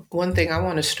 One thing I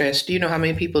want to stress, do you know how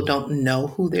many people don't know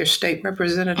who their state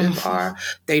representative are?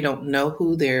 They don't know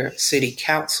who their city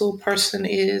council person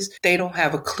is. They don't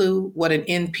have a clue what an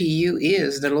NPU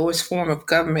is. The lowest form of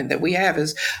government that we have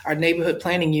is our neighborhood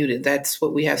planning unit. That's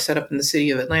what we have set up in the city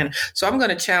of Atlanta. So I'm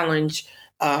going to challenge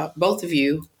both of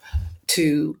you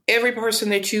to every person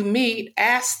that you meet,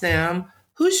 ask them,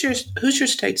 who's your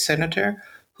state senator?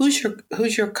 Who's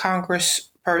your Congress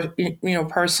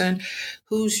person?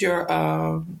 Who's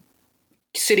your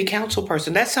city council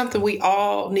person? That's something we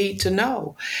all need to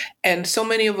know. And so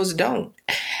many of us don't.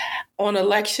 On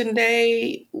election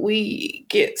day, we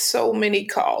get so many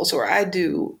calls, or I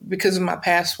do, because of my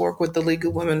past work with the League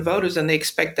of Women Voters, and they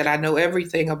expect that I know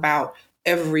everything about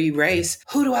every race.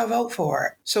 Who do I vote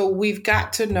for? So we've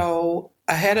got to know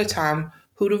ahead of time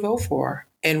who to vote for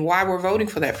and why we're voting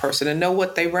for that person and know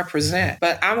what they represent.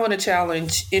 But I want to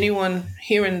challenge anyone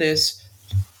hearing this,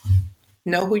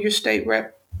 know who your state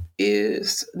rep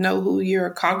is, know who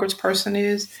your congressperson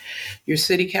is, your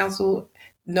city council,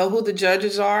 know who the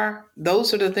judges are.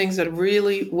 Those are the things that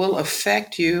really will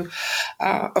affect you.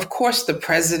 Of course, the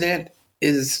president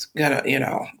is gonna,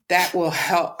 that will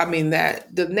help. I mean,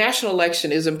 that the national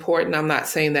election is important. I'm not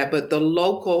saying that, but the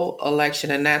local election,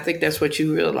 and I think that's what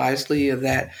you realize, Leah,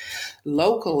 that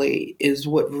locally is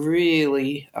what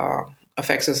really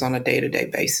affects us on a day-to-day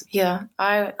basis. Yeah,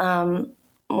 I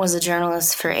was a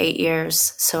journalist for 8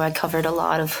 years, so I covered a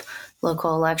lot of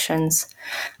local elections,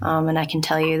 and I can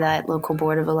tell you that local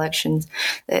board of elections,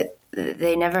 that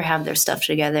they never have their stuff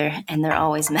together, and they're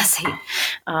always messy.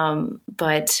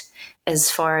 But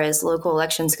as far as local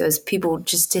elections goes, people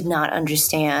just did not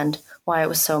understand why it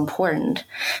was so important.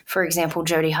 For example,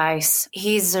 Jody Heiss,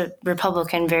 he's a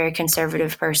Republican, very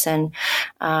conservative person.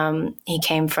 He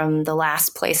came from the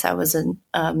last place I was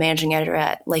a managing editor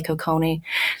at, Lake Oconee.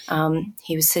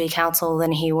 He was city council,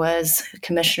 then he was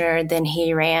commissioner, then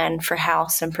he ran for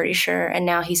House, I'm pretty sure, and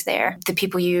now he's there. The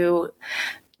people you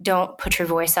don't put your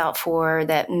voice out for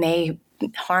that may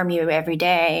harm you every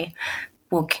day,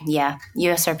 Well, yeah,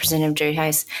 U.S. Representative Joe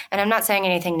Heiss. And I'm not saying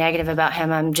anything negative about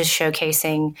him. I'm just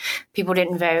showcasing people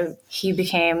didn't vote. He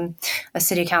became a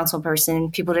city council person.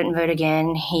 People didn't vote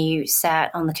again. He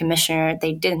sat on the commissioner.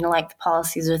 They didn't like the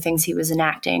policies or things he was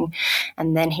enacting.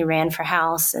 And then he ran for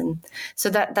House. And so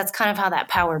that's kind of how that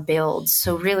power builds.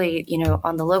 So really,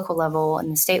 on the local level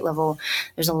and the state level,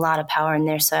 there's a lot of power in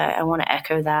there. So I want to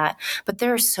echo that. But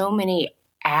there are so many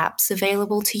apps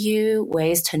available to you,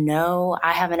 ways to know.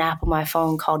 I have an app on my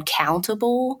phone called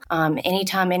Countable.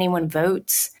 Anytime anyone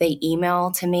votes, they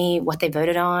email to me what they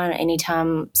voted on.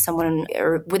 Anytime someone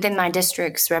or within my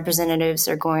district's representatives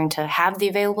are going to have the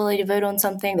availability to vote on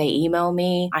something, they email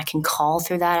me. I can call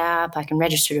through that app. I can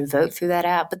register to vote through that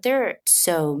app. But there are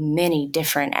so many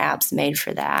different apps made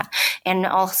for that. And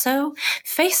also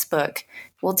Facebook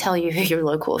will tell you who your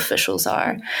local officials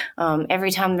are. Every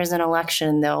time there's an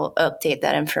election, they'll update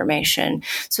that information.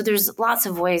 So there's lots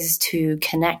of ways to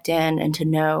connect in and to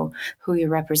know who your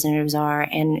representatives are.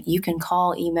 And you can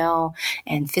call, email,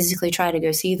 and physically try to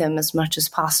go see them as much as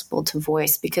possible to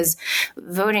voice, because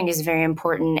voting is very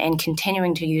important, and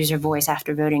continuing to use your voice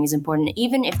after voting is important.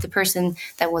 Even if the person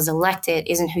that was elected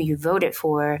isn't who you voted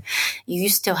for, you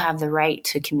still have the right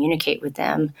to communicate with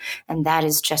them. And that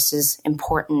is just as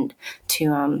important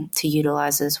to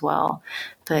utilize as well.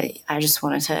 But I just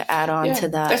wanted to add on to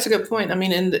that. That's a good point. I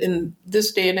mean, in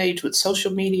this day and age with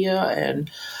social media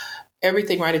and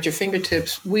everything right at your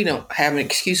fingertips, we don't have an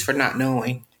excuse for not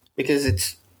knowing, because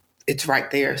it's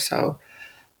right there. So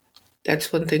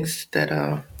that's one thing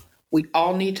that we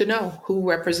all need to know, who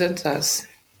represents us.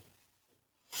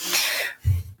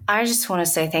 I just want to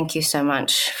say thank you so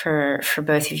much for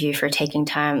both of you for taking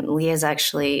time. Leah's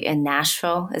actually in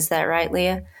Nashville. Is that right,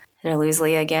 Leah? Did I lose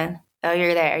Leah again? Oh,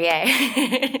 you're there.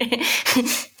 Yay.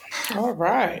 All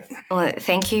right. Well,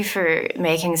 thank you for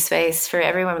making space for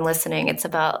everyone listening. It's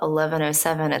about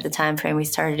 11:07 at the time frame. We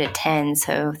started at 10.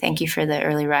 So thank you for the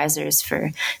early risers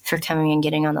for coming and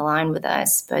getting on the line with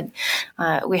us. But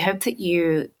we hope that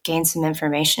you gained some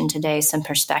information today, some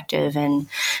perspective, and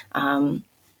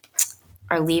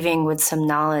are leaving with some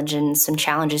knowledge and some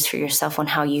challenges for yourself on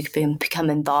how you can become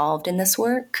involved in this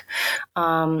work.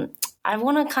 I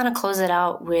want to kind of close it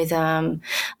out with a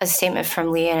statement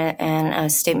from Leah and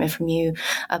a statement from you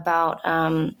about,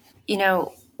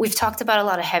 we've talked about a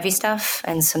lot of heavy stuff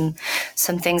and some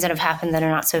things that have happened that are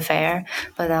not so fair,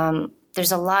 but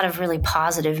there's a lot of really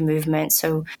positive movement.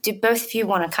 So do both of you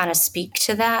want to kind of speak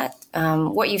to that?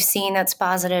 What you've seen that's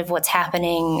positive, what's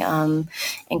happening,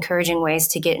 encouraging ways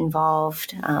to get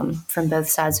involved from both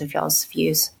sides of y'all's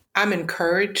views? I'm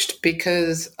encouraged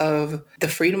because of the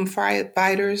freedom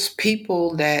fighters,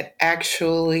 people that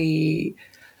actually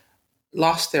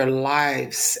lost their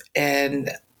lives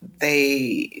and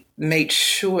they made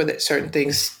sure that certain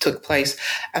things took place.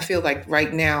 I feel like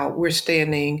right now we're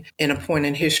standing in a point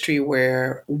in history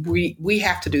where we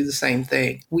have to do the same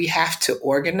thing. We have to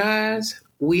organize.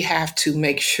 We have to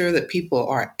make sure that people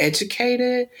are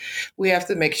educated. We have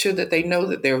to make sure that they know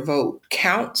that their vote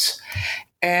counts.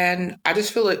 And I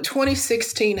just feel like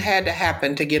 2016 had to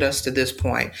happen to get us to this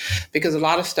point, because a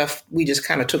lot of stuff we just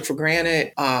kind of took for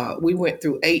granted. We went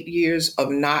through 8 years of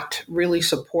not really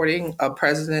supporting a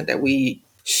president that we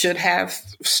should have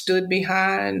stood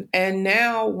behind. And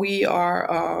now we are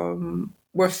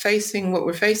we're facing what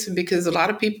we're facing because a lot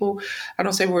of people, I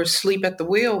don't say we're asleep at the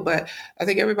wheel, but I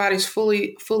think everybody's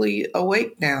fully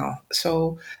awake now.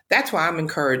 So that's why I'm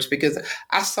encouraged, because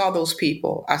I saw those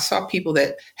people. I saw people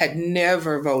that had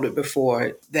never voted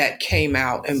before that came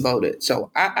out and voted.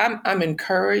 So I'm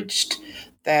encouraged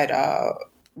that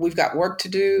we've got work to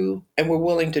do and we're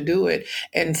willing to do it.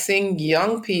 And seeing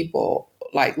young people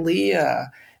like Leah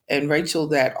and Rachel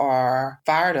that are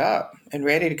fired up and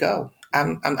ready to go.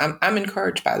 I'm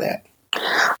encouraged by that.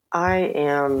 I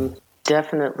am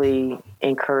definitely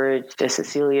encouraged, as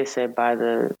Cecilia said, by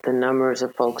the numbers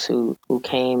of folks who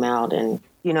came out. And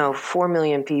 4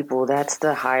 million people, that's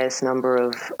the highest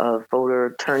number of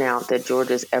voter turnout that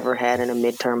Georgia's ever had in a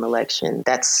midterm election.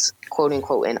 That's quote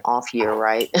unquote an off year,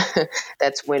 right?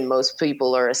 That's when most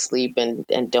people are asleep and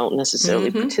don't necessarily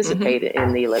participate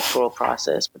in the electoral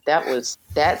process. But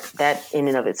that in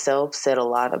and of itself said a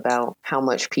lot about how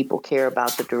much people care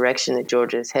about the direction that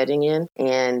Georgia is heading in.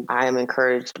 And I am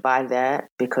encouraged by that,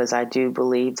 because I do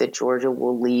believe that Georgia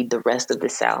will lead the rest of the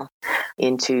South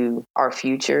into our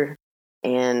future.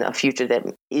 and a future that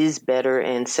is better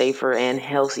and safer and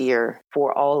healthier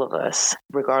for all of us,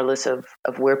 regardless of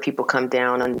where people come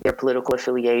down on their political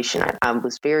affiliation. I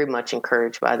was very much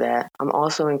encouraged by that. I'm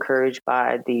also encouraged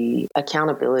by the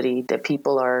accountability that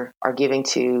people are giving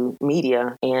to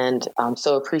media. And I'm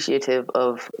so appreciative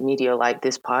of media like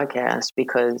this podcast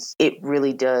because it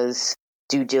really does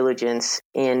due diligence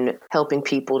in helping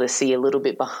people to see a little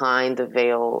bit behind the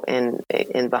veil and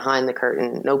behind the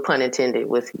curtain, no pun intended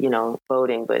with,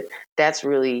 voting, but that's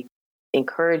really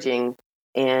encouraging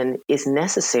and is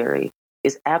necessary.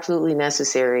 It's absolutely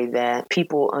necessary that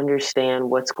people understand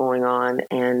what's going on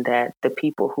and that the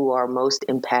people who are most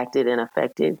impacted and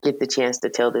affected get the chance to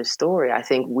tell their story. I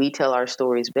think we tell our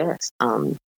stories best.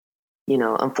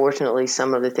 Unfortunately,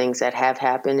 some of the things that have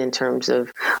happened in terms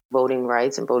of voting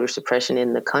rights and voter suppression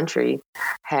in the country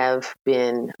have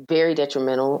been very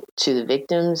detrimental to the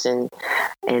victims and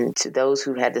to those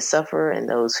who had to suffer and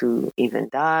those who even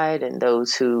died and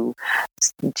those who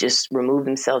just removed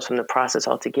themselves from the process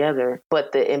altogether.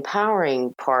 But the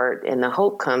empowering part and the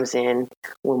hope comes in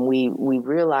when we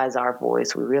realize our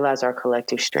voice, we realize our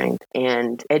collective strength,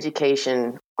 and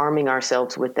education, arming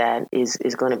ourselves with that is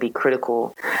going to be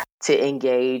critical to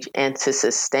engage and to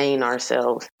sustain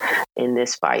ourselves in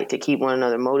this fight, to keep one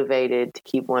another motivated, to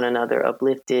keep one another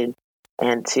uplifted,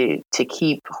 and to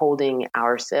keep holding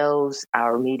ourselves,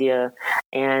 our media,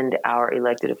 and our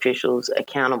elected officials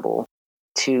accountable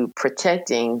to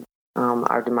protecting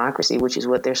our democracy, which is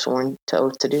what they're sworn to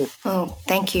oath to do. Well,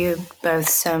 thank you both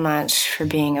so much for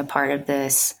being a part of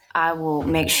this. I will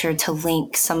make sure to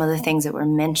link some of the things that were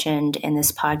mentioned in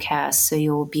this podcast so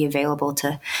you'll be available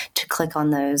to click on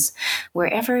those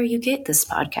wherever you get this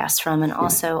podcast from. And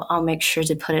also, I'll make sure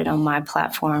to put it on my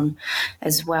platform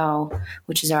as well,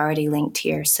 which is already linked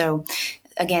here. So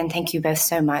again, thank you both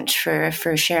so much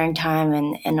for sharing time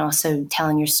and also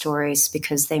telling your stories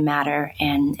because they matter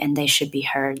and they should be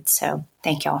heard. So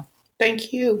thank y'all.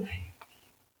 Thank you.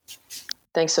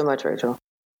 Thanks so much, Rachel.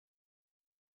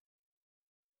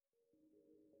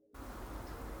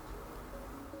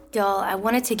 Y'all, I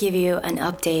wanted to give you an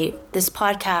update. This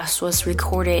podcast was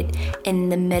recorded in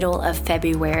the middle of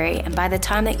February, and by the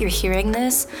time that you're hearing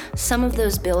this, some of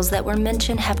those bills that were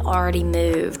mentioned have already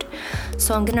moved.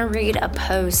 So I'm going to read a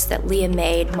post that leea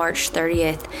made March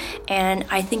 30th, and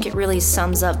I think it really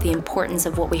sums up the importance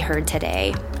of what we heard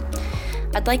today.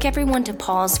 I'd like everyone to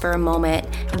pause for a moment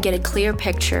and get a clear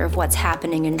picture of what's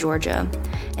happening in Georgia.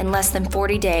 In less than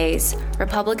 40 days,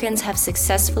 Republicans have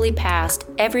successfully passed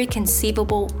every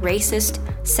conceivable racist,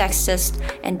 sexist,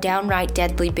 and downright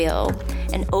deadly bill,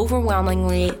 and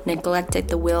overwhelmingly neglected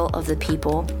the will of the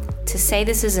people. To say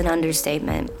this is an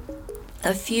understatement.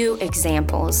 A few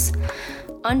examples.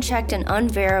 Unchecked and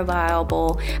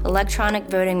unverifiable electronic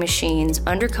voting machines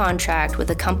under contract with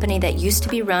a company that used to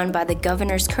be run by the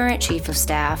governor's current chief of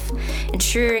staff,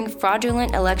 ensuring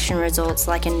fraudulent election results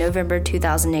like in November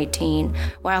 2018,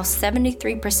 while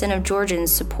 73% of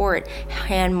Georgians support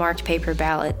hand-marked paper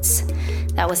ballots.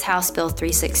 That was House Bill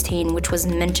 316, which was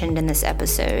mentioned in this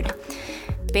episode.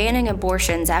 Banning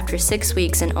abortions after 6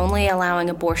 weeks and only allowing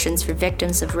abortions for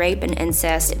victims of rape and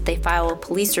incest if they file a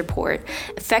police report,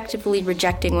 effectively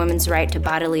rejecting women's right to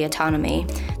bodily autonomy.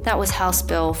 That was House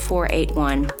Bill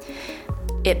 481.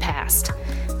 It passed.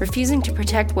 Refusing to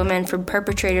protect women from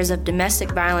perpetrators of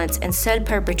domestic violence and said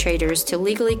perpetrators to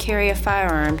legally carry a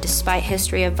firearm despite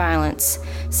history of violence.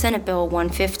 Senate Bill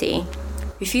 150.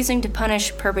 Refusing to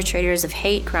punish perpetrators of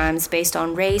hate crimes based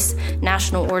on race,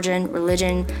 national origin,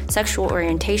 religion, sexual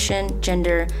orientation,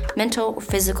 gender, mental or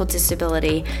physical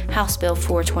disability, House Bill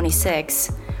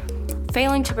 426.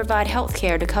 Failing to provide health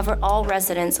care to cover all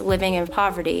residents living in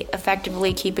poverty,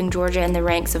 effectively keeping Georgia in the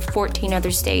ranks of 14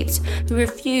 other states who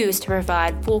refuse to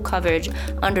provide full coverage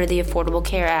under the Affordable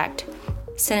Care Act.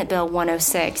 Senate Bill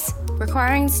 106.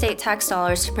 Requiring state tax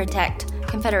dollars to protect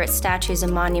Confederate statues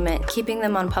and monuments, keeping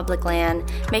them on public land,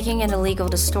 making it illegal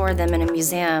to store them in a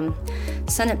museum.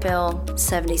 Senate Bill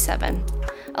 77.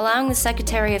 Allowing the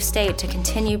Secretary of State to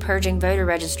continue purging voter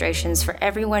registrations for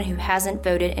everyone who hasn't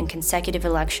voted in consecutive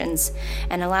elections,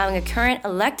 and allowing a current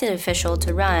elected official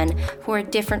to run for a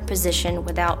different position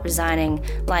without resigning,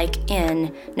 like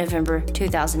in November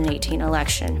 2018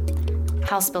 election.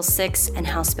 House Bill 6 and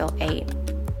House Bill 8.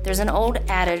 There's an old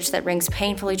adage that rings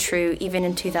painfully true even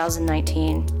in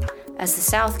 2019. As the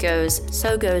South goes,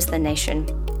 so goes the nation.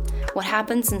 What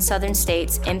happens in southern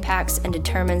states impacts and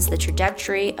determines the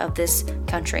trajectory of this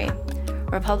country.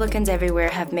 Republicans everywhere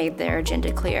have made their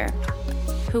agenda clear.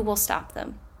 Who will stop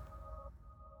them?